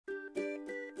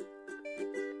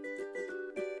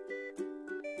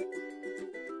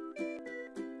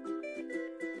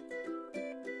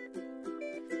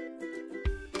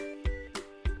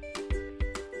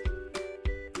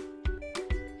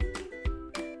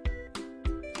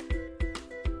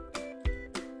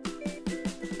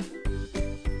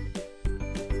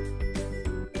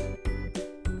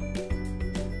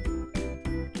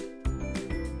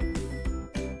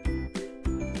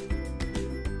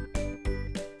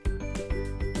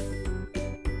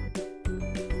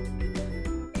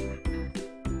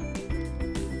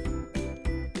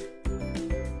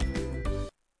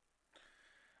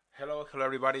Hello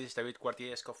everybody, this is David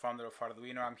Cuartillas, co-founder of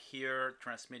Arduino. I'm here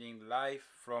transmitting live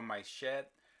from my shed,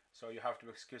 so you have to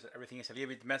excuse that everything is a little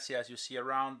bit messy as you see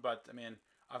around, but I mean,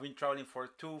 I've been traveling for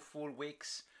 2 full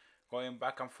weeks, going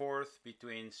back and forth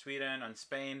between Sweden and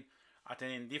Spain,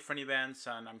 attending different events,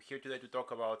 and I'm here today to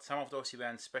talk about some of those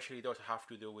events, especially those that have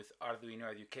to do with Arduino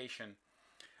education.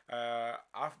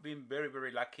 I've been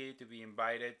very lucky to be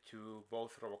invited to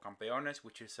both RoboCampeones,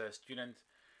 which is a student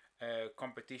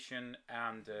competition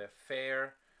and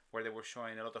fair where they were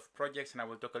showing a lot of projects, and I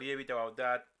will talk a little bit about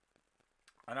that.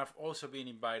 And I've also been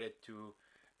invited to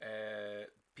I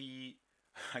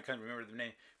can't remember the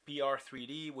name,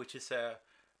 PR3D, which is a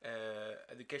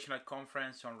educational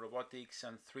conference on robotics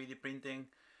and 3D printing,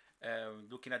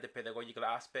 looking at the pedagogical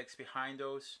aspects behind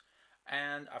those.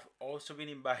 And I've also been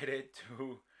invited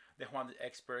to the 100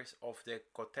 experts of the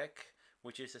COTEC,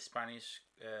 which is a Spanish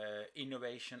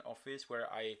innovation office where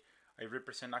I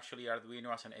represent actually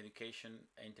Arduino as an education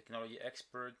and technology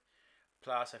expert.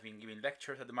 Plus, I've been giving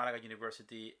lectures at the Malaga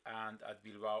University and at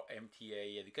Bilbao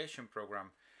MTA education program.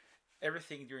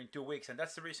 Everything during 2 weeks, and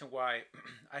that's the reason why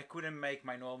I couldn't make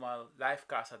my normal live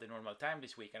cast at the normal time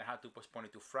this week, and I had to postpone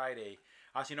it to Friday.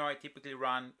 As you know, I typically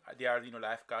run the Arduino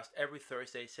live cast every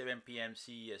Thursday, 7 p.m.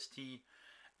 CEST.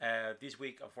 This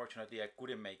week, unfortunately, I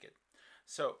couldn't make it.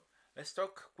 So let's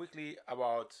talk quickly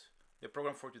about the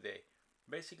program for today.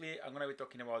 Basically, I'm going to be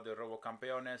talking about the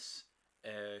RoboCampeones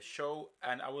show,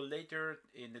 and I will later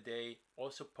in the day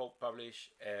also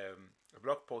publish a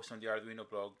blog post on the Arduino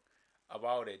blog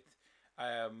about it.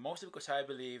 Mostly because I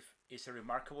believe it's a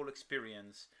remarkable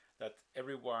experience that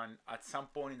everyone at some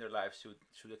point in their lives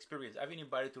should experience. I've been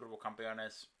invited to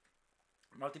RoboCampeones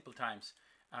multiple times,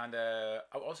 and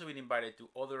I've also been invited to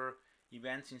other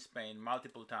events in Spain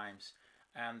multiple times.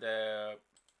 And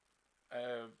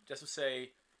just to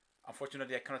say,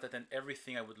 unfortunately, I cannot attend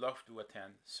everything I would love to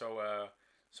attend. So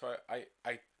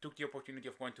I took the opportunity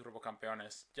of going to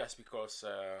RoboCampeones just because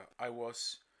I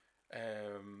was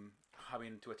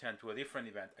having to attend to a different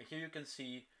event. And here you can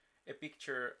see a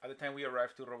picture at the time we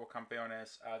arrived to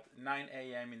RoboCampeones at 9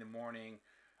 a.m. in the morning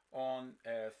on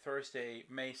Thursday,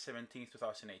 May 17th,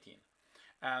 2018.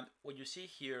 And what you see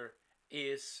here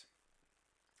is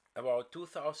about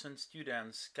 2,000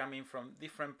 students coming from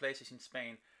different places in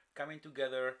Spain, coming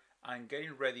together and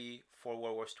getting ready for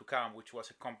what was to come, which was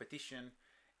a competition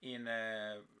in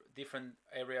different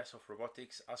areas of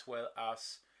robotics, as well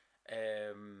as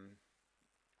a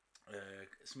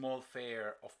small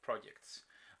fair of projects.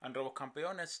 And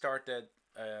RoboCampeones started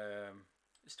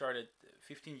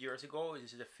 15 years ago.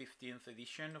 This is the 15th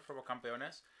edition of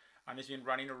RoboCampeones, and it's been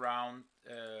running around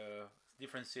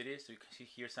different cities. So you can see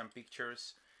here some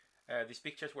pictures. These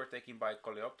pictures were taken by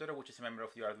Coleoptero, which is a member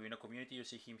of the Arduino community. You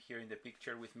see him here in the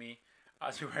picture with me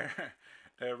as we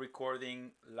were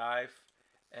recording live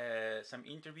some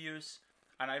interviews.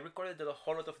 And I recorded a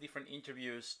whole lot of different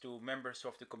interviews to members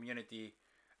of the community.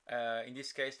 In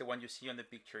this case, the one you see on the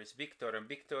picture is Victor, and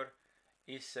Victor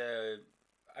is,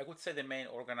 I would say, the main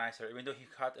organizer, even though he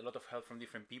had a lot of help from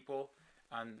different people,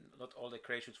 and not all the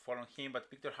credit should fall on him, but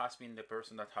Victor has been the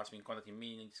person that has been contacting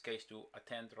me in this case to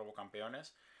attend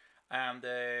RoboCampeones. And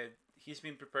he's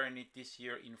been preparing it this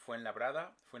year in Fuenlabrada.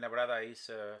 Fuenlabrada is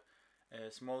a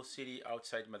small city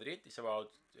outside Madrid. It's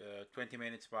about 20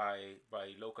 minutes by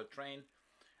local train.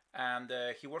 And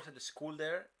he works at the school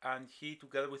there, and he,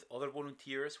 together with other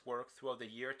volunteers, worked throughout the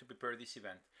year to prepare this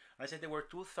event. And I said there were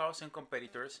 2,000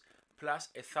 competitors, plus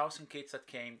 1,000 kids that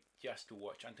came just to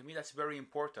watch. And to me that's very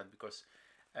important, because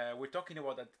we're talking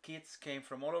about that kids came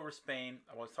from all over Spain,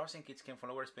 about 1,000 kids came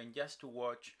from all over Spain just to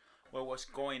watch what was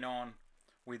going on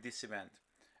with this event.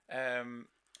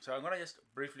 So I'm gonna just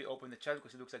briefly open the chat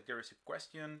because it looks like there is a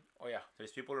question. Oh yeah,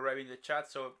 there's people already in the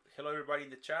chat. So hello everybody in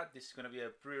the chat. This is gonna be a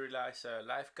pre-release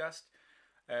live cast.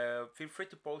 Feel free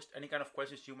to post any kind of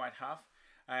questions you might have.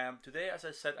 Today, as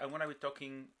I said, I'm gonna be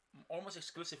talking almost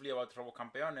exclusively about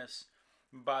RoboCampeones,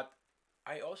 but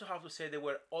I also have to say there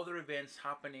were other events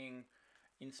happening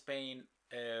in Spain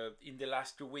in the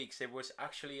last 2 weeks. There was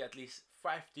actually at least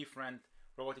 5 different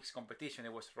robotics competition.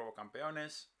 It was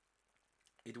RoboCampeones,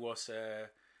 it was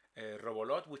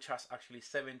Robolot, which has actually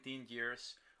 17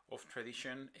 years of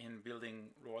tradition in building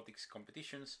robotics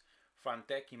competitions.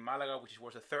 Fantech in Malaga, which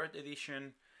was the 3rd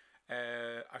edition.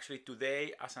 Actually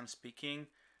today, as I'm speaking,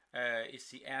 it's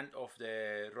the end of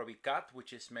the RobiCat,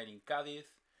 which is made in Cádiz.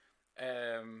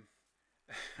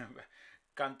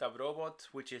 Cantabrobot,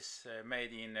 which is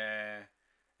made in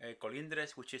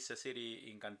Colindres, which is a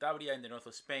city in Cantabria in the north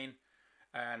of Spain.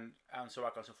 And so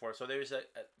on and so forth. So there is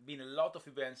been a lot of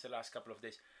events the last couple of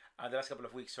days, the last couple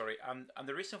of weeks, sorry. And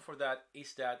the reason for that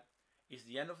is it's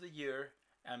the end of the year,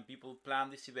 and people plan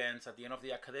these events at the end of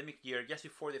the academic year, just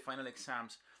before the final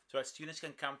exams, so that students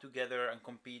can come together and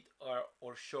compete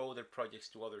or show their projects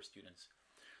to other students.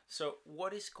 So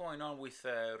what is going on with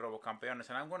RoboCampeones?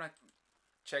 And I'm going to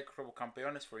check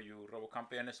RoboCampeones for you.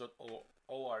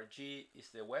 RoboCampeones.org is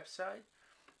the website.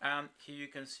 And here you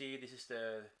can see this is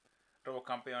the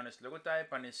RoboCampeones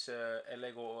logotype, and it's a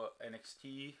Lego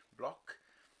NXT block.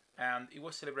 And it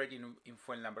was celebrated in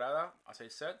Fuenlabrada, as I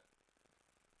said.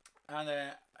 And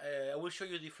I will show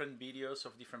you different videos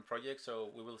of different projects,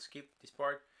 so we will skip this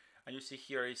part. And you see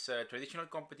here is a traditional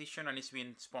competition, and it's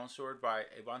been sponsored by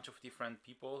a bunch of different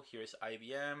people. Here is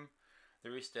IBM,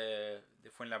 there is the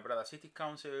Fuenlabrada City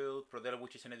Council, Prodel,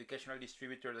 which is an educational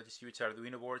distributor that distributes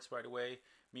Arduino boards, by the way,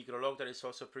 Microlog, that is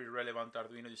also a pretty relevant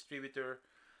Arduino distributor,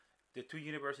 the three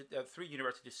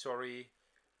universities, sorry,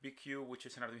 BQ, which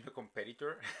is an Arduino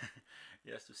competitor,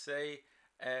 just to say,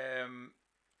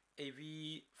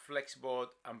 AV, Flexbot,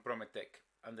 and Prometech.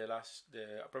 And the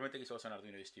Prometech is also an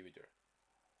Arduino distributor.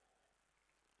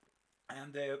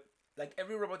 And like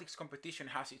every robotics competition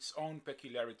has its own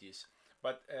peculiarities,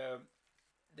 but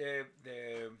the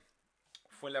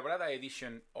Fuenlabrada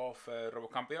edition of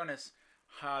RoboCampeones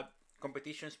had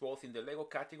competitions both in the Lego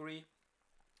category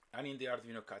and in the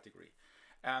Arduino category.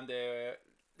 And the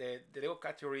Lego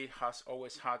category has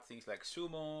always had things like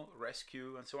sumo,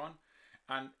 rescue, and so on.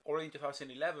 And already in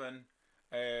 2011,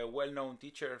 a well-known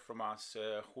teacher from us,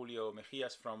 Julio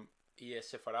Mejías from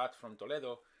ES Sefarat from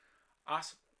Toledo,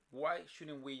 asked, why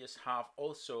shouldn't we just have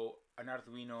also an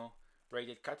Arduino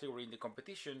rated category in the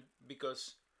competition?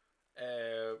 Because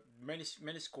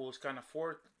many schools can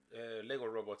afford Lego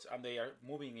robots, and they are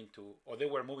moving into, or they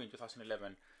were moving in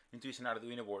 2011 into using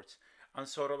Arduino boards. And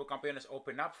so RoboCampeones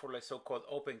opened up for a so-called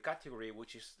open category,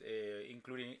 which is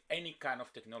including any kind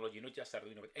of technology, not just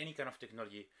Arduino, but any kind of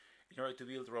technology in order to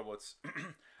build robots.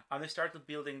 And they started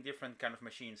building different kind of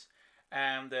machines.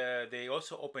 And they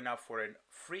also opened up for a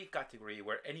free category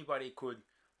where anybody could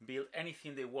build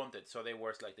anything they wanted. So there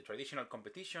was like the traditional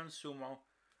competition, sumo,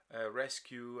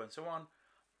 rescue, and so on,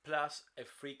 plus a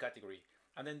free category.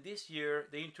 And then this year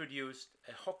they introduced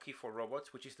a hockey for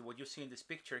robots, which is what you see in this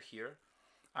picture here.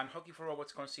 And hockey for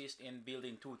robots consists in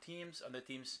building two teams, and the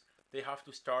teams, they have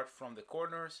to start from the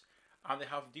corners, and they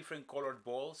have different colored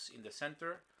balls in the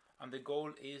center, and the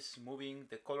goal is moving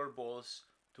the colored balls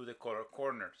to the color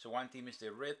corner. So one team is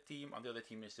the red team and the other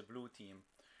team is the blue team.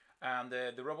 And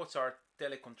the robots are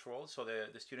telecontrolled, so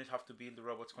the students have to build the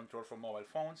robots controlled from mobile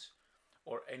phones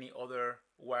or any other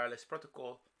wireless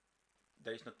protocol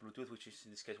that is not Bluetooth, which is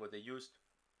in this case what they used.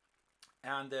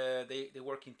 And they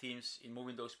work in teams in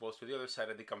moving those balls to the other side,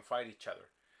 and they can fight each other.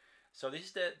 So this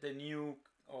is the new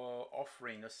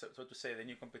offering, so to say, the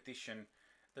new competition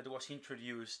that was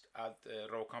introduced at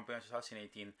RoboCampeones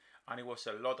 2018, and it was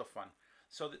a lot of fun.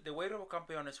 So the way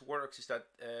RoboCampeones works is that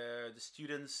the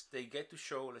students, they get to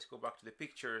show, let's go back to the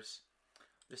pictures,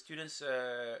 the students,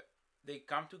 they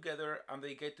come together and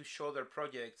they get to show their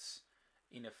projects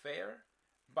in a fair,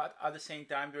 but at the same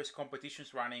time there's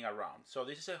competitions running around. So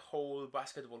this is a whole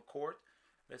basketball court.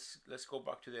 Let's go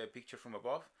back to the picture from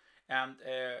above. And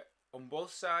on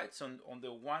both sides, on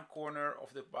the one corner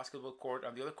of the basketball court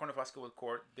and the other corner of the basketball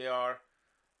court, there are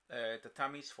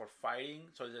tatamis for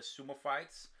fighting, so the sumo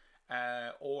fights,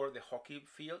 or the hockey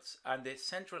fields, and the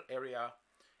central area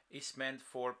is meant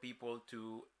for people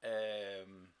to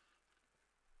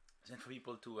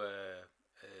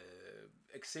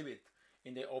exhibit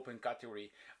in the open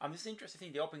category. And this is interesting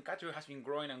thing, the open category has been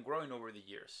growing and growing over the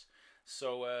years.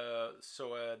 So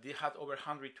they had over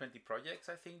 120 projects,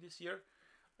 I think, this year.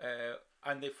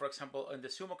 And they, for example, in the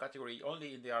sumo category,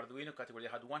 only in the Arduino category,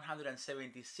 they had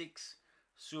 176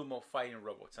 sumo fighting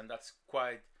robots, and that's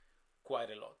quite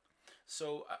a lot.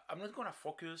 So I'm not going to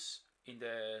focus in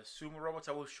the sumo robots.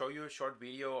 I will show you a short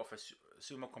video of a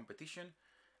sumo competition,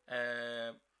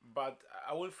 but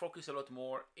I will focus a lot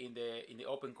more in the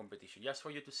open competition. Just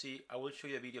for you to see, I will show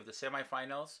you a video of the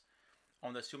semifinals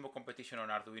on the sumo competition on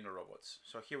Arduino robots.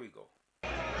 So here we go.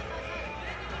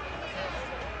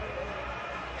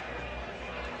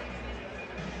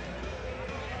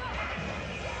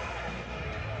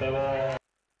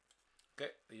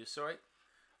 Okay, you saw it.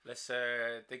 Let's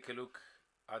take a look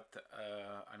at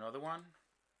another one.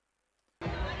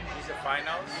 These are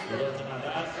finals.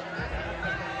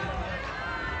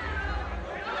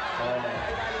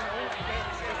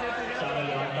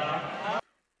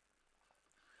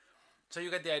 So you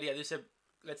get the idea. This is a,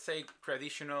 let's say,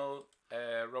 traditional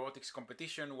robotics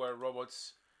competition where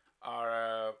robots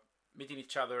are meeting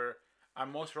each other,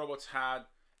 and most robots had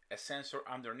a sensor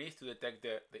underneath to detect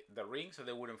the ring so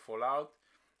they wouldn't fall out.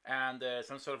 and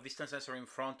some sort of distance sensor in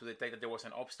front to detect that there was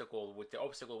an obstacle. With the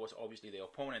obstacle was obviously the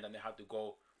opponent, and they had to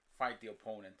go fight the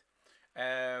opponent.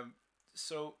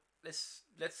 So let's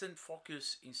then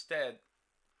focus instead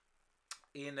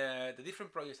in the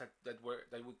different projects that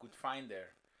we could find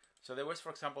there. So there was, for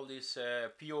example, this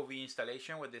POV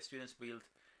installation where the students built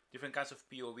different kinds of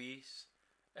POVs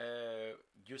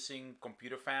using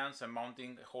computer fans and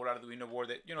mounting a whole Arduino board.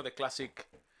 The classic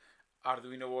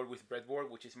Arduino board with breadboard,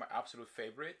 which is my absolute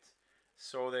favorite.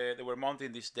 So they were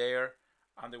mounting this there,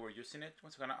 and they were using it.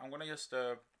 I'm gonna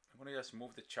just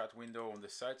move the chat window on the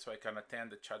side so I can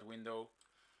attend the chat window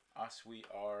as we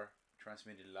are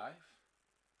transmitting live.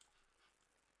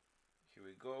 Here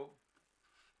we go.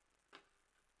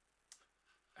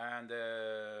 And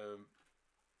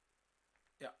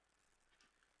yeah,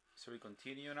 so we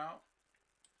continue now.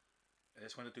 I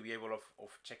just wanted to be able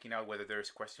of checking out whether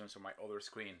there's questions on my other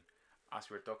screen as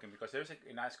we're talking, because there's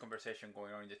a nice conversation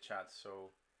going on in the chat.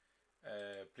 So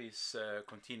please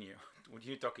continue.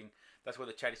 Continue talking. That's what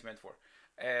the chat is meant for.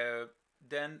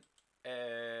 Then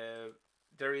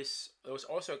there was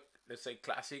also, let's say,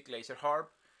 classic laser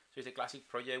harp. So it's a classic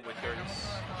project where there's,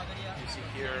 you see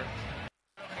here,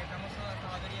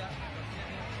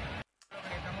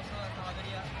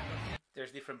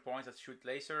 there's different points that shoot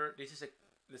laser. This is a,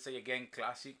 let's say again,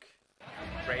 classic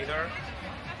radar.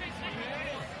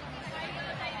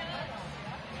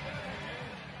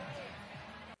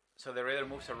 So the radar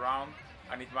moves around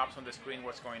and it maps on the screen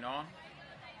what's going on.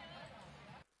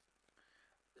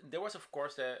 There was, of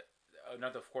course,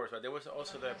 but there was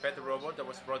also the pet robot that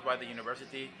was brought by the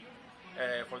university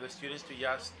for the students to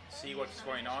just see what's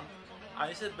going on. And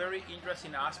it's a very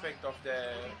interesting aspect of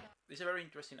the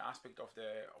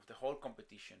whole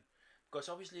competition, because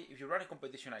obviously if you run a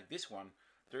competition like this one,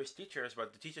 there's teachers,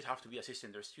 but the teachers have to be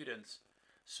assisting their students.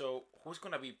 So who's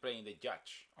gonna be playing the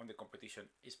judge on the competition?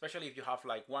 Especially if you have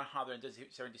like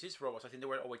 176 robots. I think there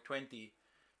were over 20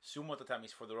 sumo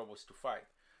tatamis for the robots to fight.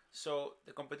 So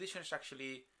the competition is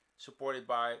actually supported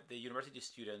by the university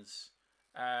students,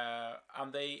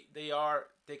 and they are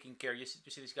taking care. You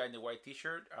see this guy in the white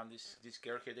t-shirt and this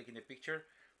girl here taking the picture.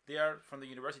 They are from the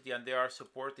university, and they are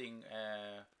supporting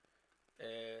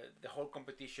the whole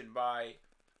competition by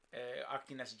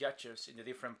acting as judges in the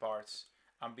different parts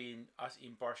and being as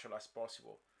impartial as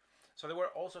possible. So there were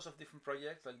all sorts of different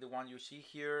projects. Like the one you see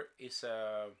here is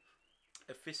a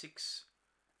physics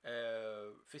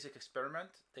experiment.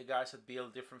 The guys had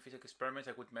built different physics experiments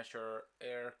that would measure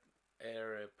air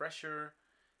pressure,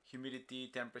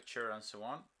 humidity, temperature, and so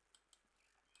on.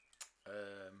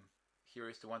 Here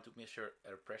is the one to measure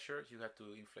air pressure. You have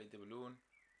to inflate the balloon.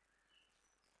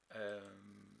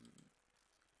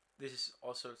 This is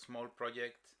also a small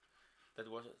project that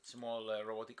was a small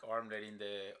robotic arm letting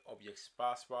the objects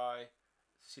pass by.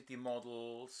 City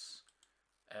models,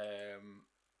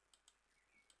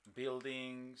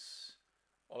 buildings,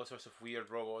 all sorts of weird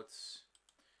robots.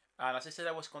 And as I said,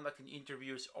 I was conducting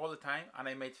interviews all the time, and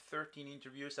I made 13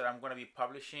 interviews that I'm going to be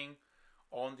publishing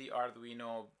on the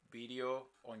Arduino video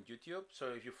on YouTube. So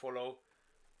if you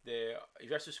if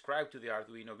you are subscribed to the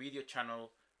Arduino video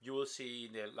channel, you will see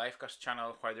in the LiveCast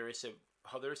channel where there is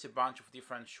a bunch of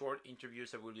different short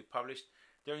interviews that will be published.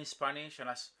 They're in Spanish,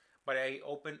 but I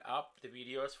opened up the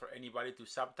videos for anybody to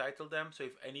subtitle them. So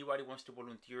if anybody wants to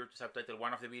volunteer to subtitle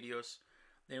one of the videos,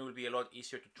 then it will be a lot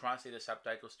easier to translate the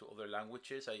subtitles to other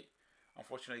languages. I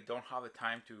unfortunately don't have the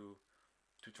time to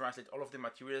translate all of the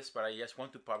materials, but I just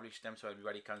want to publish them so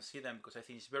everybody can see them, because I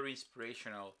think it's very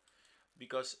inspirational,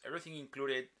 because everything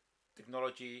included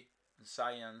technology and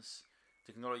science,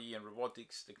 technology and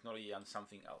robotics, technology and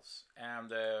something else.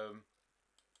 And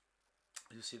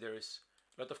you see there is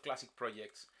a lot of classic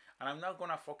projects. And I'm now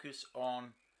gonna focus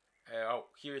on,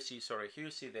 here you see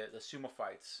the sumo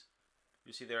fights.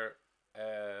 You see there,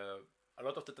 a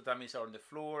lot of the tatamis are on the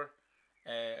floor,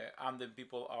 and then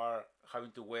people are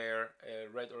having to wear a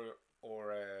red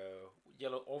or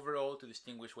yellow overall to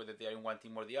distinguish whether they are in one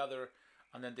team or the other,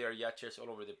 and then there are judges all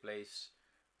over the place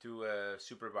to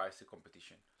supervise the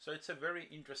competition. So it's a very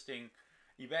interesting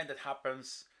event that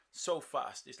happens so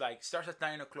fast. It's like starts at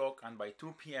 9 o'clock, and by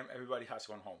 2 p.m. everybody has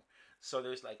gone home. So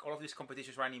there's like all of these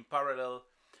competitions running in parallel.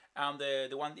 And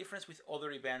the one difference with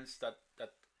other events that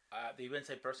the events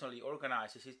I personally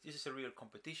organize is this is a real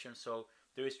competition, so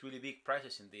there is really big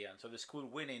prizes in the end. So the school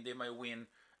winning, they might win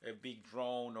a big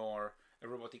drone or a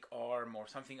robotic arm or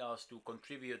something else to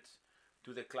contribute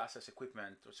to the class's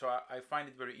equipment. So I find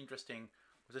it very interesting.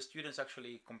 The students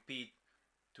actually compete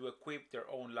to equip their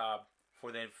own lab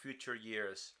for their future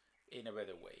years in a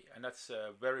better way, and that's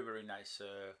a very, very nice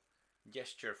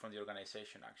gesture from the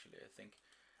organization, actually, I think.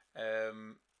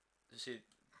 You see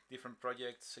different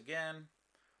projects again.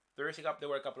 There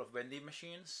were a couple of vending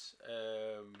machines,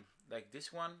 like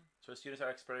this one. So students are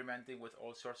experimenting with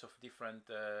all sorts of different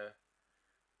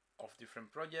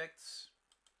projects.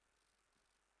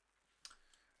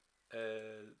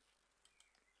 And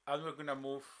we're gonna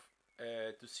move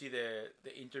to see the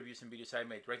interviews and videos I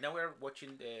made. Right now we're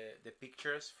watching the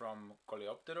pictures from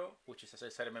Coleoptero, which is, as I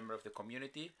said, a member of the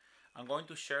community. I'm going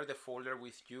to share the folder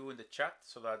with you in the chat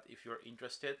so that if you're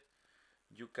interested,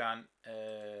 you can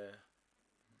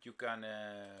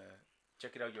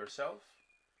check it out yourself.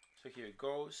 So here it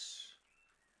goes.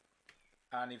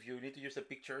 And if you need to use the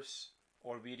pictures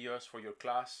or videos for your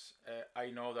class, I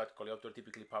know that Coleoptero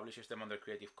typically publishes them under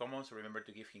Creative Commons, so remember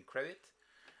to give him credit.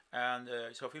 And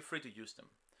so feel free to use them.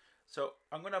 So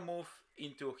I'm gonna move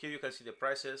into, here you can see the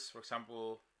prices. For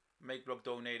example, MakeBlock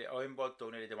donated, OMBot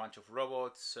donated a bunch of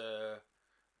robots,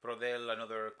 Prodel,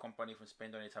 another company from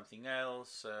Spain, donated something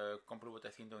else, Complubot, I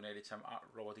think, donated some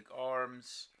robotic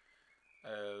arms.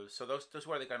 So those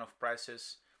were the kind of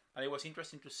prices, and it was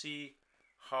interesting to see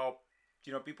how,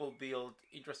 you know, people build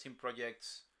interesting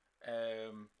projects,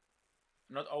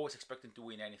 not always expecting to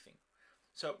win anything.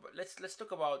 So let's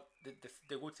talk about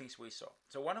the good things we saw.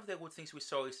 So one of the good things we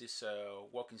saw is this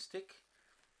walking stick,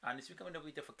 and it's becoming a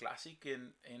bit of a classic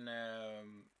in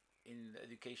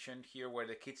education here, where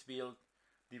the kids build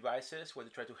devices where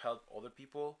they try to help other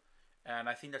people, and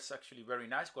I think that's actually very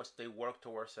nice because they work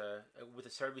towards with a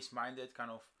service-minded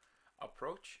kind of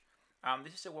approach.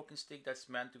 This is a walking stick that's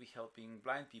meant to be helping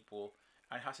blind people,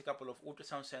 and it has a couple of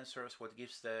ultrasound sensors, what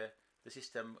gives the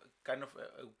system kind of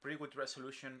a pretty good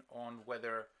resolution on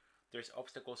whether there's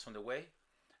obstacles on the way,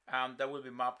 and that will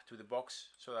be mapped to the box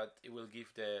so that it will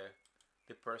give the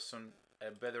person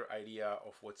a better idea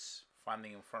of what's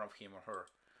standing in front of him or her.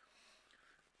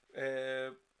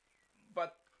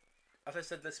 But as I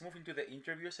said, let's move into the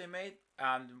interviews I made,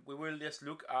 and we will just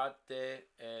look at the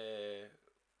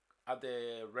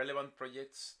relevant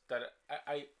projects that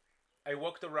I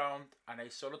walked around and I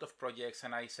saw a lot of projects,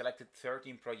 and I selected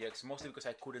 13 projects, mostly because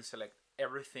I couldn't select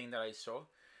everything that I saw.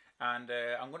 And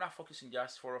I'm gonna focus on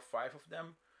just 4 or 5 of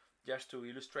them, just to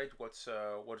illustrate what's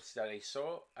that I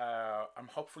saw. And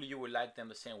hopefully you will like them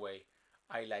the same way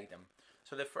I like them.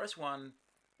 So the first one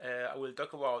I will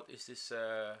talk about is this.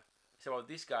 It's about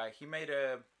this guy. He made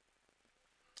a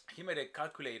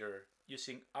calculator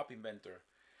using App Inventor,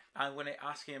 and when I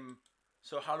asked him,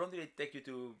 so how long did it take you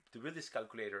to build this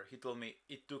calculator, he told me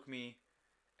it took me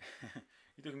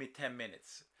it took me 10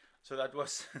 minutes. So that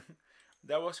was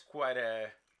that was quite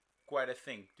a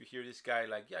thing to hear this guy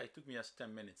like, yeah, it took me just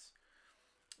 10 minutes.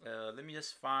 Let me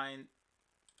just find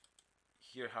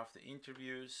here, have the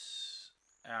interviews,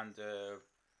 and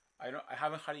I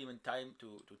haven't had even time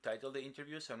to title the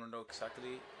interviews, so I don't know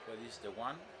exactly what is the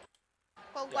one.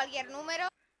 Con cualquier número.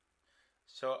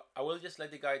 So I will just let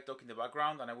the guy talk in the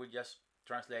background, and I will just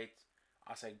translate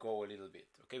as I go a little bit,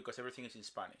 okay? Because everything is in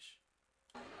Spanish.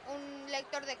 Un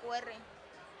lector de QR.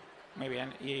 Muy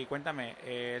bien, y cuéntame,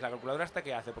 ¿la calculadora esta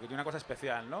qué hace? Porque tiene una cosa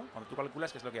especial, ¿no? Cuando tú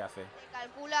calculas, ¿qué es lo que hace?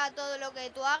 Calcula todo lo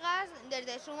que tú hagas,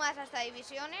 desde sumas hasta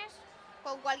divisiones,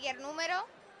 con cualquier número,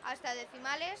 hasta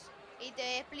decimales, y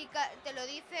te explica, te lo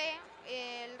dice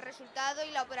el resultado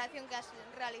y la operación que has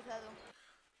realizado.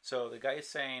 So the guy is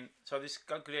saying, so this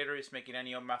calculator is making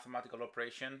any mathematical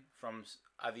operation from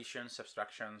additions,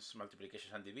 subtractions,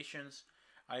 multiplications, and divisions,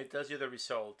 and it tells you the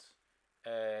result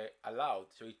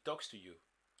aloud, so it talks to you.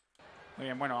 Muy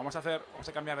bien, bueno, vamos a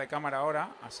cambiar de cámara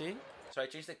ahora, así. So I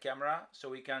changed the camera so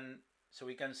we can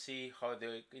see how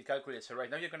it calculates. So right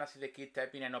now you're gonna see the kid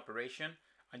typing an operation,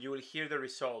 and you will hear the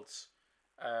results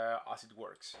as it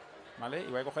works. Vale, y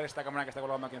voy a coger esta cámara que está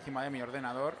colgando aquí encima de mi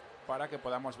ordenador para que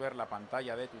podamos ver la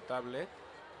pantalla de tu tablet.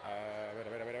 A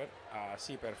ver.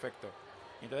 Así, perfecto.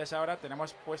 Entonces ahora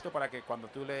tenemos puesto para que cuando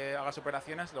tú le hagas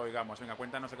operaciones lo oigamos. Venga,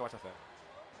 cuéntanos qué vas a hacer.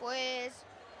 Pues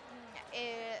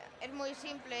es muy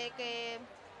simple que,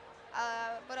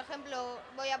 por ejemplo,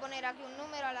 voy a poner aquí un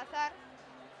número al azar.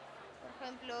 Por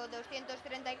ejemplo,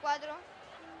 234.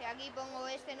 Y aquí pongo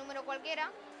este número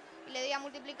cualquiera. Y le doy a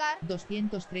multiplicar.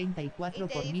 234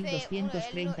 por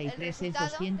 1233 es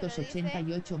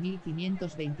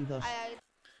 288.522.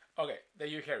 Okay, there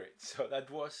you hear it. So that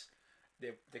was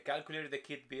the calculator the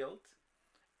kid built,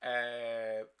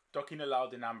 talking aloud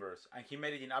the numbers, and he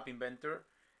made it in App Inventor.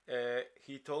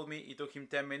 He told me it took him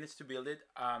 10 minutes to build it,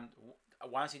 and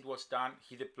once it was done,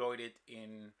 he deployed it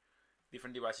in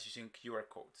different devices using QR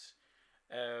codes.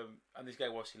 And this guy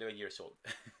was 11 years old.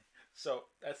 So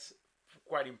that's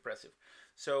quite impressive.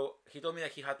 So he told me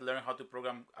that he had learned how to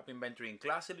program App Inventor in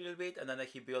class a little bit, and then that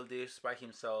he built this by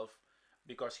himself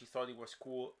because he thought it was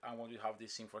cool and wanted to have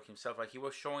this thing for himself. And he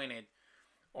was showing it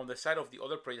on the side of the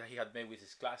other project he had made with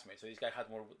his classmates. So this guy had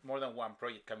more than one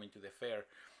project coming to the fair.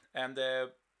 And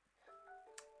the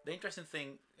interesting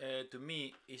thing to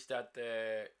me is that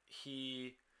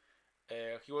he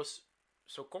was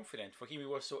so confident. For him, it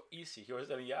was so easy. He was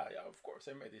telling, yeah, of course,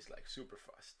 I made this like super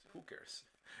fast. Who cares,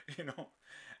 you know?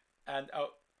 And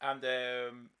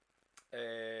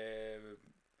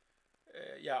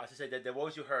yeah, as I said, the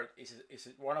voice you heard is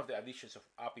one of the additions of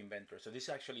App Inventor. So this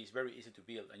actually is very easy to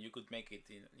build, and you could make it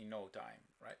in no time,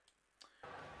 right?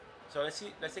 So let's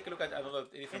take a look at another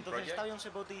different Entonces project. este avión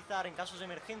se puede utilizar en casos de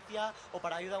emergencia o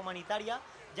para ayuda humanitaria,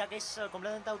 ya que es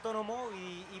completamente autónomo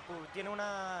y tiene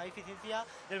una eficiencia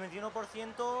del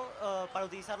 21% para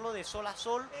utilizarlo de sol a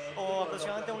sol o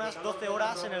aproximadamente unas 12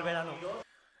 horas en el verano.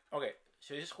 Okay,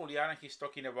 so this is Julian, and he's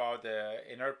talking about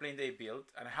an airplane they built,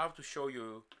 and I have to show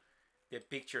you the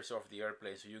pictures of the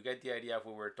airplane so you get the idea of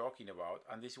what we're talking about.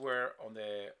 And these were on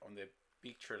the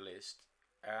picture list,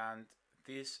 and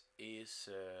this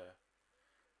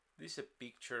is a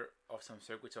picture of some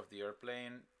circuits of the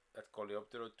airplane that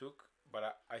Coleoptero took,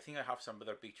 but I think I have some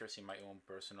better pictures in my own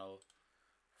personal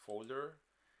folder.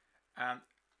 And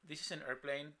this is an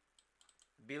airplane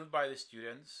built by the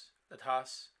students that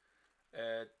has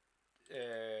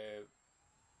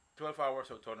 12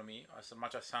 hours autonomy, as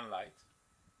much as sunlight.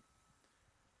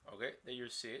 Okay, there you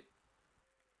see it.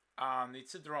 And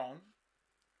it's a drone,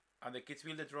 and the kids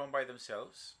build the drone by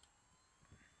themselves.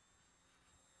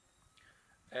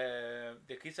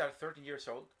 The kids are 13 years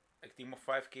old, a team of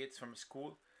 5 kids from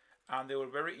school, and they were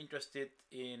very interested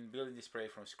in building this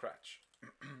project from scratch.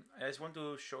 I just want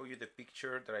to show you the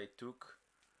picture that I took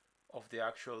of the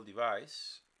actual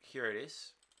device. Here it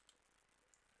is.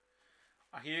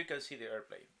 And here you can see the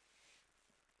airplane.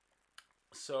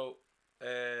 So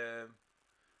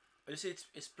you see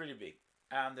it's pretty big,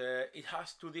 and it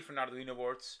has 2 different Arduino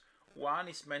boards. One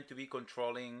is meant to be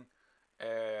controlling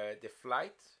the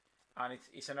flight, and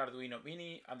it's an Arduino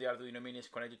Mini, and the Arduino Mini is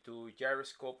connected to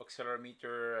gyroscope,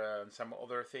 accelerometer, and some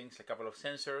other things, a couple of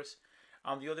sensors.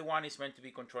 And the other one is meant to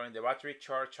be controlling the battery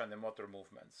charge and the motor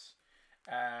movements.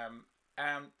 And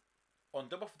on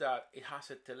top of that, it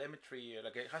has a telemetry,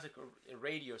 like it has a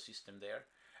radio system there,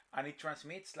 and it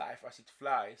transmits live as it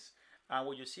flies. And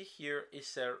what you see here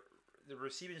is the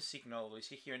receiving signal we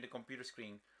see here in the computer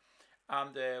screen,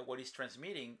 and what it's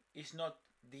transmitting is not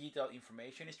digital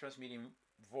information, it's transmitting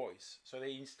voice. So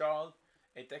they installed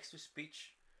a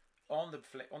text-to-speech on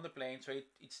the plane, so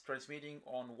it's transmitting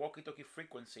on walkie-talkie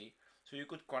frequency, so you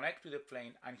could connect to the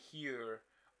plane and hear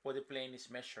what the plane is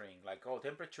measuring, like, oh,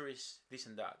 temperature is this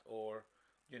and that, or,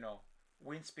 you know,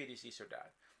 wind speed is this or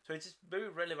that. So it's a very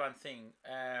relevant thing,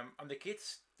 and the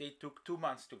kids, they took 2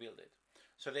 months to build it.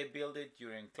 So they built it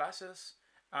during classes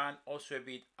and also a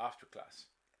bit after class.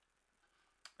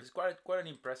 It's quite an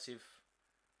impressive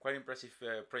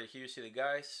project. Here you see the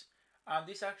guys, and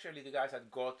this actually the guys that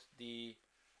got the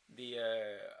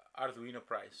Arduino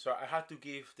prize. So I had to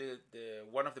give the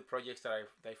one of the projects that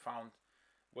I found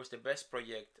was the best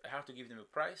project. I have to give them a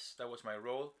prize. That was my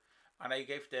role, and I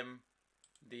gave them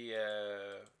the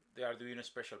Arduino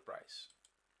special prize.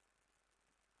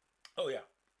 Oh yeah,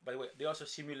 by the way, they also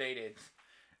simulated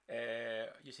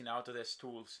using Autodesk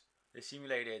tools. They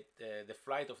simulated the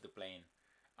flight of the plane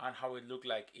and how it looked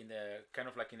like in a kind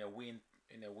of like in a wind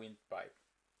pipe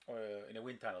or in a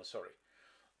wind tunnel. Sorry.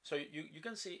 So you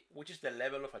can see which is the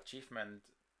level of achievement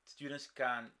students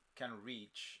can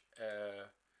reach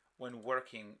when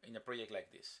working in a project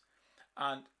like this.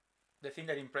 And the thing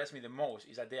that impressed me the most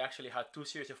is that they actually had 2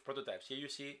 series of prototypes. Here you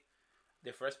see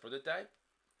the first prototype,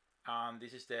 and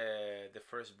this is the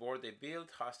first board they built.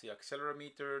 Has the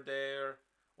accelerometer there,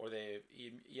 or the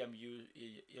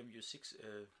EMU6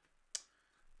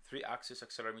 3-axis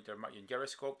accelerometer and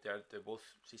gyroscope. Both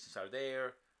systems are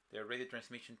there. The radio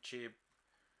transmission chip.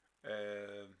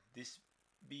 This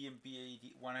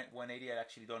BMP 180, I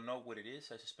actually don't know what it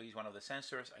is. I suspect it's one of the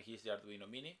sensors. And here's the Arduino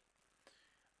Mini.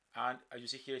 And as you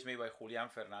see here, it's made by Julian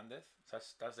Fernandez.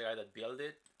 That's the guy that built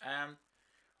it. And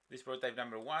this prototype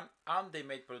number 1. And they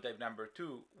made prototype number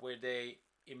 2, where they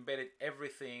embedded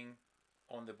everything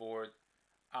on the board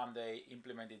and they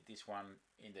implemented this one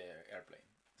in the airplane.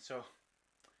 So,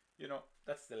 you know,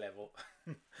 that's the level.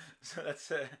 So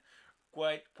that's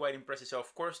quite impressive. So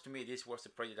of course, to me, this was the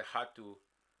project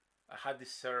I had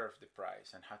deserved the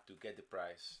prize and had to get the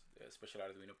prize, the special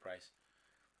Arduino prize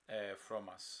from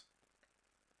us.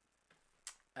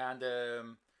 And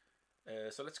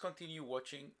so let's continue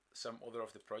watching some other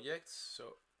of the projects.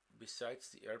 So besides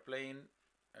the airplane,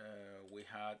 we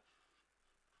had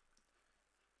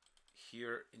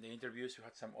here in the interviews you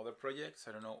had some other projects.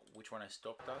 I don't know which one I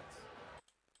stopped at.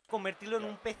 Convertirlo en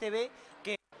un PCB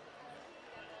que...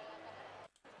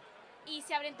 Y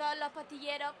se abren todos los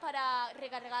pastilleros para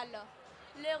recargarlos.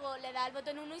 Luego le da al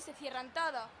botón 1 y se cierran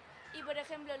todos. Y por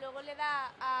ejemplo, luego le da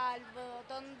al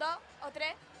botón 2 o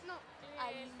 3, no,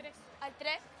 al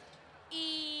 3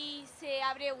 y se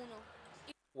abre uno.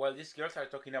 Well, these girls are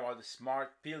talking about the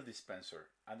smart pill dispenser,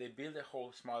 and they build a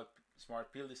whole smart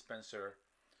pill dispenser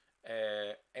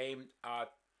aimed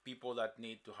at people that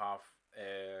need to have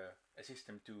a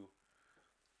system to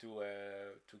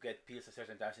get pills at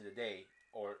certain times in the day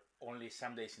or only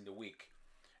some days in the week.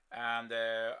 And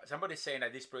somebody's saying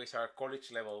that these projects are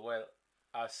college level. Well,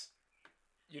 as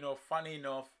you know, funny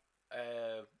enough,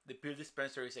 the pill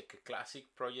dispenser is a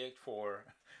classic project for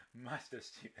master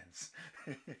students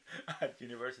at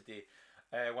university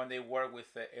when they work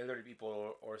with elderly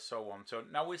people or so on. So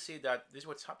now we see that this is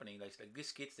what's happening. Like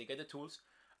these kids, they get the tools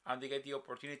and they get the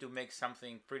opportunity to make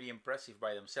something pretty impressive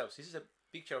by themselves. This is a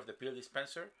picture of the pill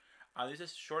dispenser, and this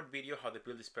is a short video how the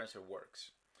pill dispenser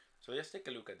works. So let's take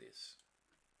a look at this.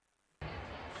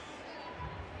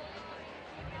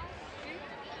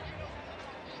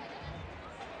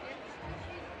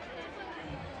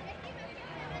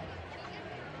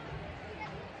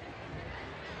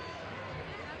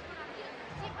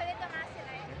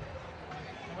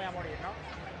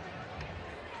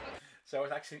 So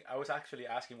I was actually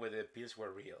asking whether the pills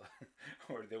were real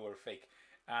or they were fake,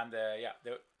 and yeah,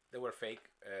 they were fake.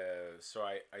 So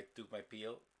I took my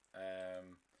pill.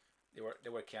 They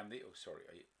were candy. Oh, sorry,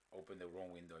 I opened the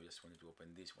wrong window. I just wanted to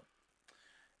open this one.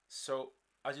 So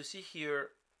as you see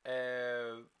here,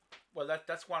 well,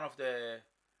 that's one of the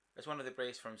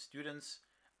projects from students.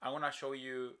 I'm gonna show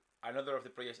you another of the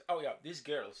projects. Oh yeah, these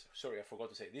girls. Sorry, I forgot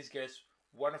to say these girls.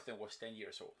 One of them was 10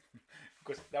 years old,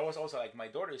 because that was also like my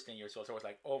daughter is 10 years old. So I was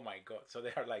like, oh my god! So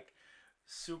they are like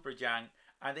super young,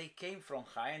 and they came from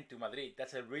Jaén to Madrid.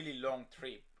 That's a really long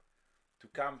trip to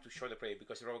come to show the project,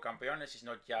 because RoboCampeones is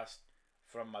not just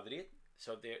from Madrid.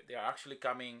 So they are actually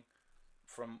coming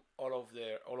from all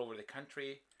over the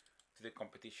country to the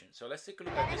competition. So let's take a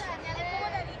look at this one.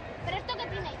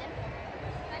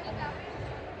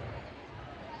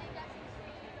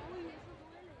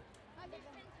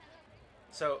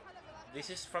 So this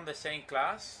is from the same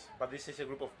class, but this is a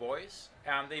group of boys,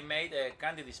 and they made a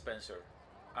candy dispenser.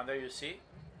 And there you see.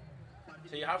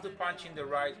 So you have to punch in the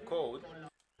right code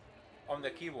on the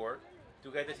keyboard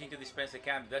to get the thing to dispense the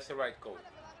candy. That's the right code.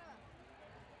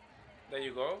 There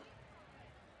you go.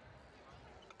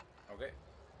 Okay.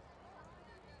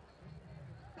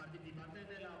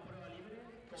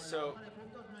 So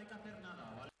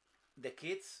the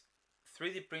kids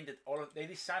 3D printed they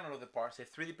designed all of the parts, they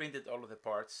 3D printed all of the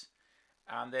parts,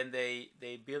 and then they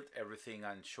built everything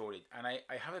and showed it. And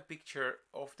I have a picture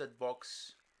of that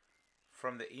box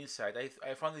from the inside.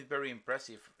 I found it very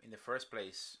impressive in the first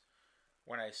place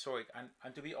when I saw it.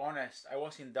 And to be honest, I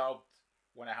was in doubt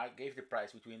when I gave the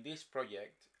price between this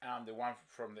project and the one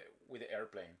with the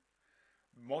airplane.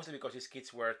 Mostly because these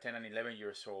kids were 10 and 11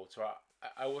 years old. So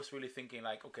I was really thinking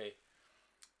like, okay,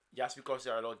 just because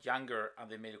they're a lot younger and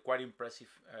they made a quite impressive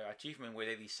achievement where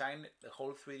they designed the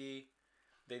whole 3D,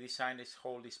 they designed this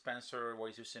whole dispenser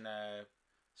was using a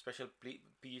special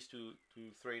piece to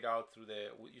throw it out through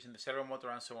using the servo motor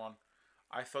and so on.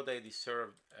 I thought they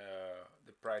deserved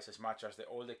the prize as much as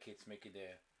all the kids making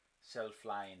the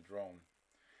self-flying drone.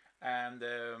 And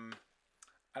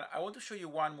I want to show you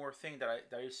one more thing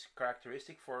that is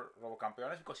characteristic for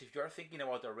RoboCampeones, because if you are thinking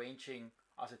about arranging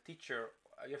as a teacher,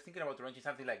 you're thinking about arranging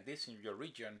something like this in your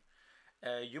region,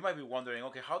 you might be wondering,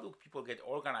 okay, how do people get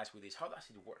organized with this? How does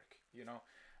it work? You know.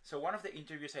 So one of the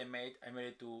interviews I made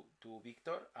it to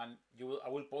Victor, and I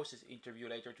will post this interview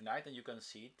later tonight, and you can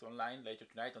see it online later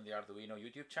tonight on the Arduino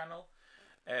YouTube channel.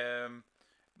 So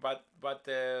I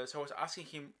was asking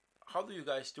him, how do you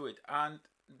guys do it? And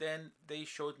then they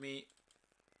showed me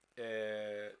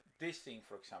this thing,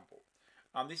 for example.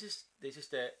 And this is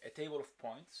a table of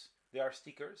points. They are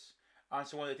stickers. And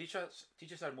so when the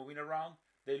teachers are moving around,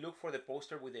 they look for the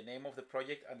poster with the name of the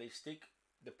project and they stick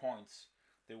the points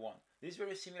they want. This is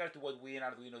very similar to what we in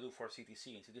Arduino do for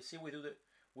CTC. In CTC, we do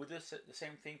the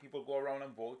same thing. People go around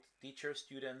and vote. Teachers,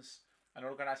 students, and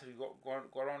organizers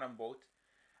go around and vote.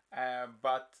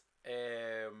 But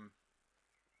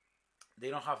they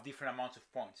don't have different amounts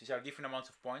of points. These are different amounts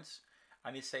of points.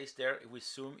 And it says there, if we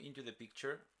zoom into the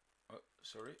picture,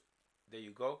 there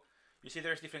you go. You see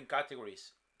there's different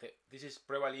categories. This is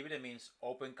Prueba Libre, means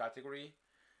open category.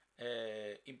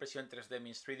 Impresión 3D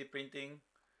means 3D printing.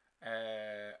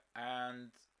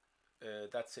 And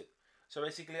that's it. So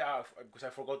basically, because I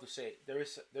forgot to say, there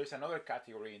is another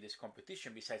category in this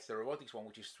competition besides the robotics one,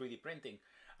 which is 3D printing.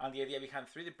 And the idea behind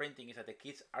 3D printing is that the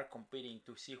kids are competing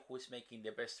to see who is making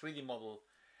the best 3D model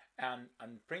and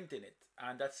printing it.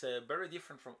 And that's very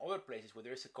different from other places where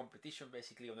there is a competition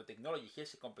basically on the technology.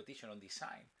 Here's a competition on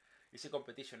design. It's a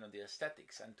competition on the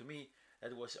aesthetics. And to me,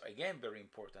 that was, again, very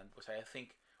important, because I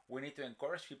think we need to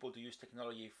encourage people to use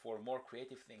technology for more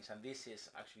creative things, and this is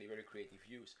actually very creative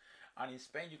use. And in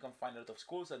Spain, you can find a lot of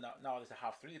schools that nowadays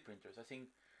have 3D printers. I think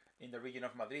in the region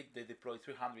of Madrid, they deployed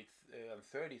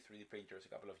 330 3D printers a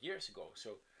couple of years ago.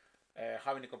 So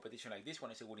having a competition like this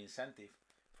one is a good incentive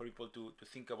for people to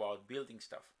think about building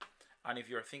stuff. And if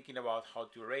you're thinking about how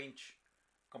to arrange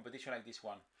competition like this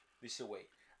one, this is a way.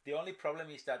 The only problem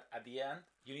is that at the end,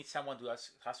 you need someone who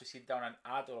has to sit down and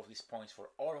add all of these points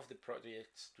for all of the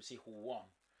projects to see who won.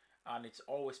 And it's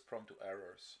always prone to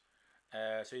errors.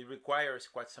 So it requires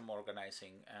quite some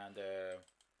organizing and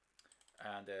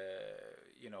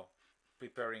you know,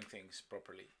 preparing things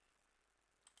properly.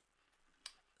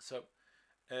 So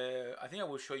I think I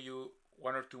will show you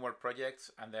one or two more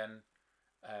projects, and then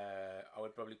I will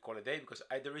probably call it a day, because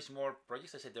there is more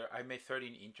projects. I said I made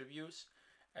 13 interviews.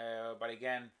 But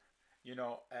again, you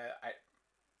know,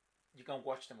 you can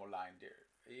watch them online.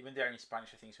 Even they are in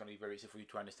Spanish. I think it's going to be very easy for you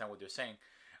to understand what they're saying.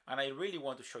 And I really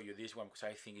want to show you this one because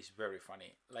I think it's very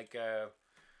funny. Like,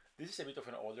 this is a bit of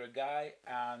an older guy,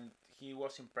 and he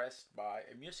was impressed by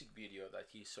a music video that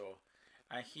he saw.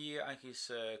 And he and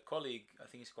his colleague, I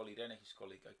think it's called Irene, his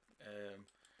colleague,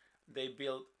 they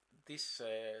built this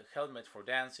helmet for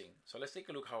dancing. So let's take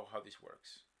a look how this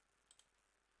works.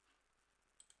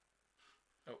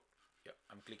 Yeah,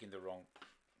 I'm clicking the wrong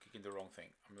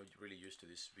thing. I'm not really used to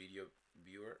this video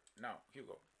viewer. Now, here you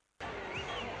go.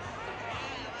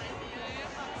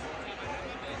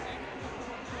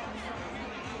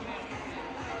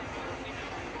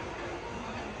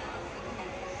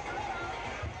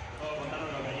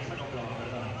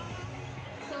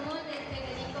 Somos de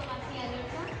Federico García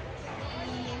Lorca y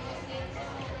hemos hecho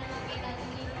una maqueta de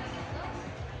un instrumento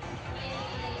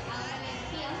a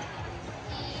energía y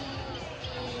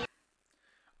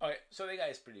Okay, so the guy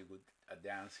is pretty good at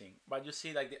dancing, but you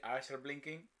see like the eyes are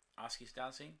blinking as he's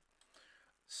dancing.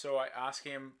 So I asked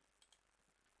him,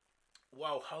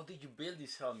 wow, how did you build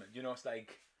this helmet? You know, it's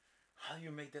like, how do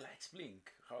you make the lights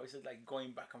blink? How is it like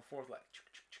going back and forth like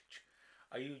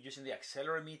Are you using the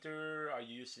accelerometer? Are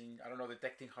you using, I don't know,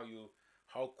 detecting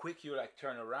how quick you like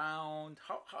turn around?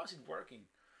 How is it working?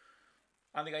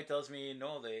 And the guy tells me,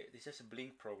 no, this is a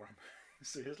blink program.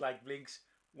 So it's like blinks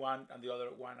one and the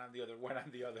other, one and the other, one and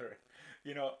the other.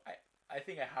 You know, I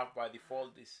think I have by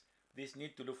default this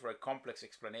need to look for a complex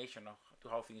explanation to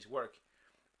how things work.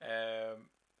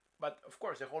 But of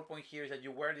course, the whole point here is that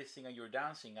you wear this thing and you're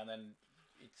dancing, and then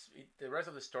the rest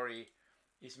of the story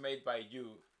is made by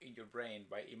you in your brain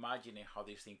by imagining how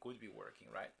this thing could be working,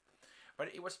 right?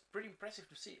 But it was pretty impressive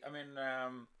to see. I mean,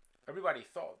 everybody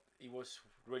thought it was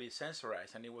really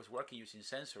sensorized and it was working using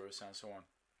sensors and so on.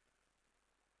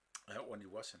 When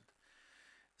it wasn't.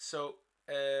 So,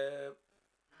 as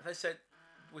I said,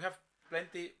 we have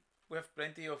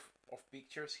plenty of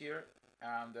pictures here,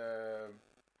 and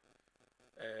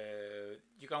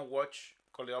you can watch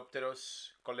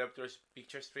Coleopteros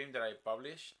picture stream that I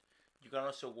published. You can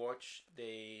also watch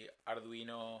the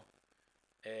Arduino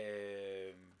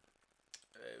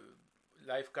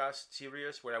LiveCast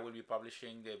series, where I will be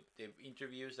publishing the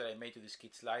interviews that I made to these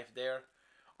kids live there.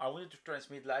 I wanted to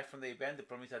transmit live from the event. The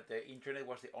problem is that the internet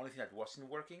was the only thing that wasn't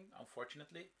working,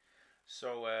 unfortunately.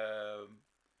 So,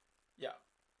 yeah,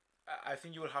 I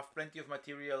think you will have plenty of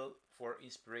material for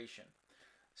inspiration.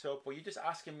 So, but you just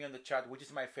asking me on the chat, which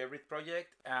is my favorite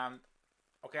project, and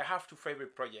okay, I have two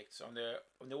favorite projects. On the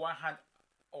one hand,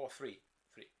 or three.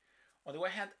 On the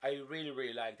one hand, I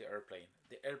really like the airplane.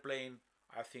 The airplane,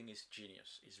 I think, is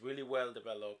genius. It's really well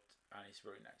developed and it's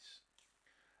very nice.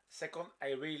 Second,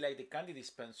 I really like the candy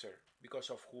dispenser because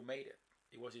of who made it.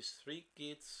 It was these three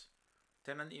kids,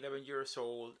 10 and 11 years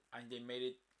old, and they made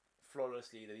it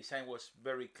flawlessly. The design was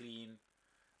very clean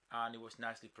and it was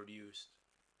nicely produced.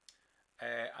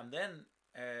 And then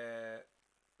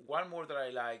one more that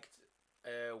I liked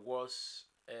was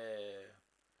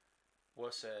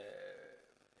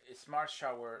a smart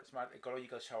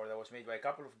ecological shower that was made by a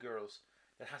couple of girls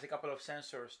that has a couple of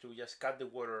sensors to just cut the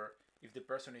water if the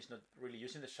person is not really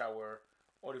using the shower,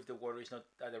 or if the water is not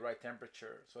at the right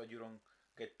temperature, so that you don't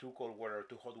get too cold water or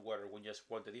too hot water when you just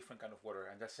want a different kind of water,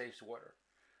 and that saves water,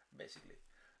 basically.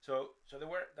 So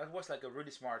that was like a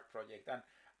really smart project, and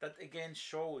that again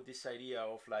showed this idea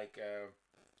of like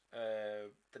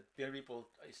that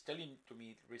people is telling to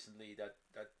me recently that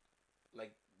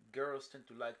like girls tend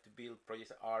to like to build projects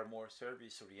that are more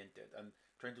service oriented and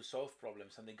trying to solve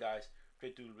problems, and the guys try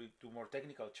to do more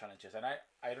technical challenges. And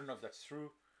I don't know if that's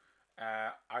true.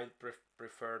 I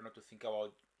prefer not to think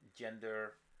about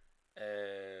gender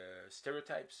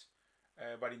stereotypes,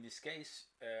 but in this case,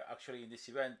 actually in this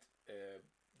event,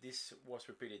 this was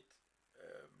repeated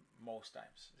most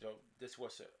times. So this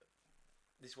was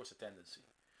a tendency.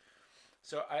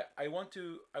 So I want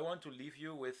to leave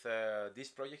you with this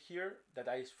project here that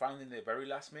I found in the very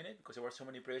last minute, because there were so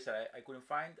many projects that I couldn't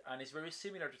find, and it's very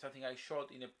similar to something I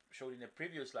showed in a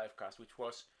previous livecast, which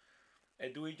was a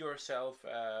do-it-yourself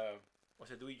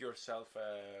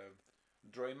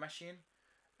drawing machine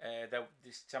that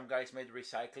some guys made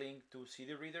recycling to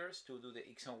CD readers to do the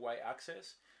X and Y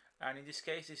axis, and in this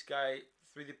case this guy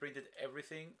 3D printed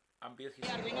everything and built his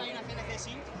Arduino hay una CNC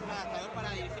Sync, un adaptador para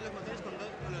dirigir los motores con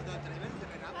los dos drivers de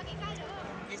ReNAV.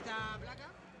 Esta placa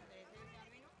CNC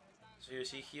Arduino. So you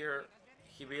see here,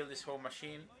 he built this whole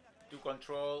machine to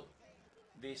control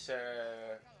this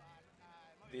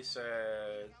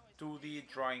 2D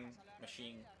drawing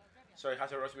machine. So it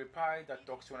has a Raspberry Pi that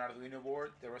talks to an Arduino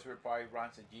board. The Raspberry Pi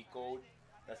runs a G code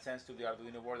that sends to the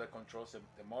Arduino board that controls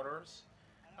the motors,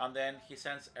 and then he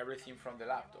sends everything from the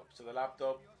laptop. So the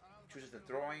laptop chooses the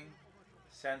drawing,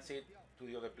 sends it to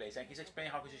the other place, and he's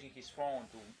explaining how he's using his phone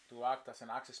to act as an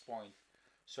access point.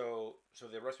 So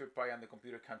the Raspberry Pi and the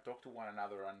computer can talk to one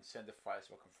another and send the files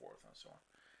back and forth and so on.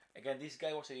 Again, this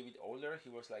guy was a little bit older. He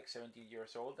was like 17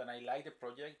 years old, and I like the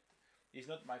project. It's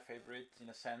not my favorite in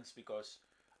a sense because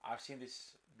I've seen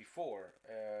this before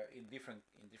in different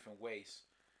ways.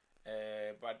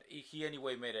 But he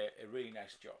anyway made a really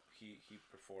nice job. He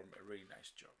performed a really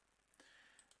nice job.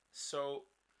 So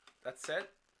that's it.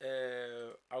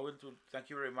 I want to thank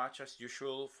you very much as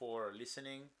usual for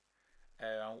listening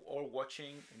or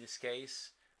watching, in this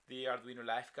case, the Arduino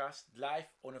livecast live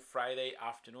on a Friday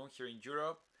afternoon here in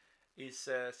Europe. It's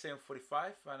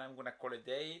 7:45 and I'm gonna call it a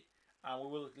day, and we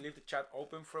will leave the chat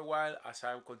open for a while as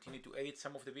I will continue to edit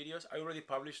some of the videos. I already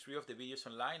published 3 of the videos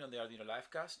online on the Arduino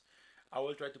livecast. I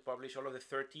will try to publish all of the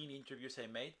 13 interviews I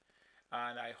made,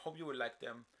 and I hope you will like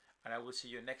them, and I will see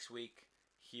you next week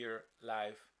here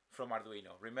live from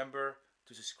Arduino. Remember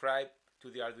to subscribe to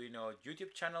the Arduino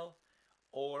YouTube channel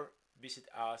or visit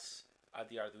us at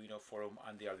the Arduino forum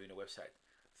and the Arduino website.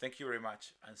 Thank you very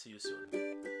much and see you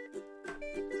soon.